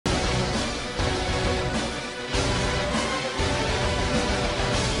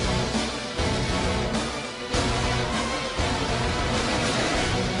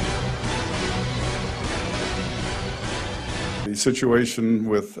the situation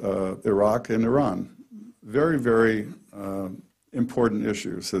with Iraq and Iran. Very, very important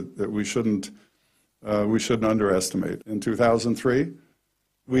issues that we shouldn't underestimate. In 2003,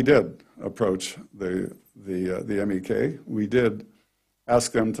 we did approach the MEK. We did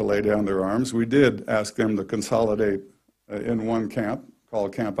ask them to lay down their arms. We did ask them to consolidate in one camp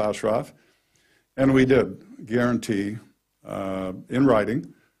called Camp Ashraf. And we did guarantee in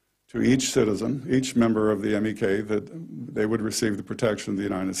writing to each citizen, each member of the MEK, that they would receive the protection of the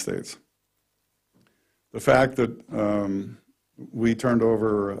United States. The fact that we turned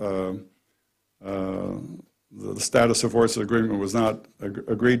over the status of forces agreement was not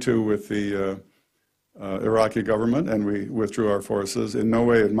agreed to with the Iraqi government, and we withdrew our forces, in no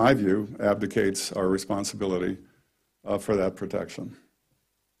way, in my view, abdicates our responsibility for that protection.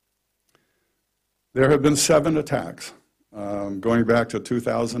 There have been 7 attacks going back to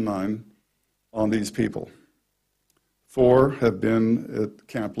 2009 on these people. 4 have been at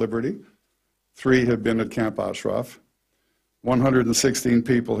Camp Liberty, 3 have been at Camp Ashraf, 116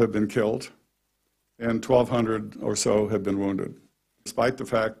 people have been killed, and 1,200 or so have been wounded. Despite the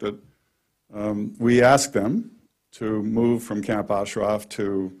fact that we asked them to move from Camp Ashraf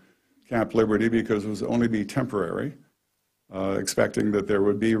to Camp Liberty because it was only be temporary, expecting that there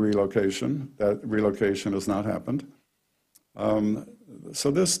would be relocation. That relocation has not happened.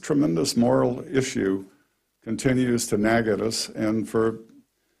 So this tremendous moral issue continues to nag at us, and for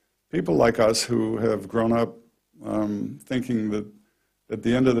people like us who have grown up thinking that at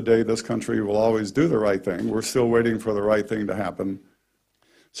the end of the day this country will always do the right thing, we're still waiting for the right thing to happen.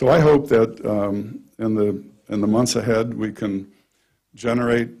 So I hope that in the months ahead we can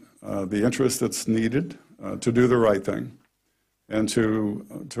generate the interest that's needed to do the right thing, and to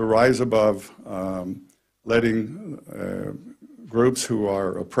rise above letting groups who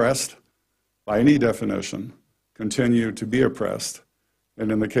are oppressed by any definition continue to be oppressed,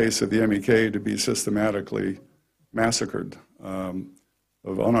 and in the case of the MEK, to be systematically massacred.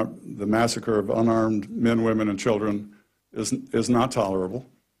 The massacre of unarmed men, women, and children is not tolerable.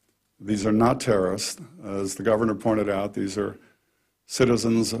 These are not terrorists. As the governor pointed out, these are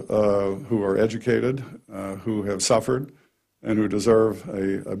citizens who are educated, who have suffered, and who deserve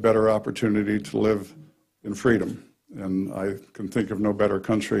a better opportunity to live in freedom. And I can think of no better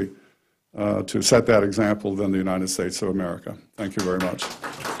country to set that example than the United States of America. Thank you very much.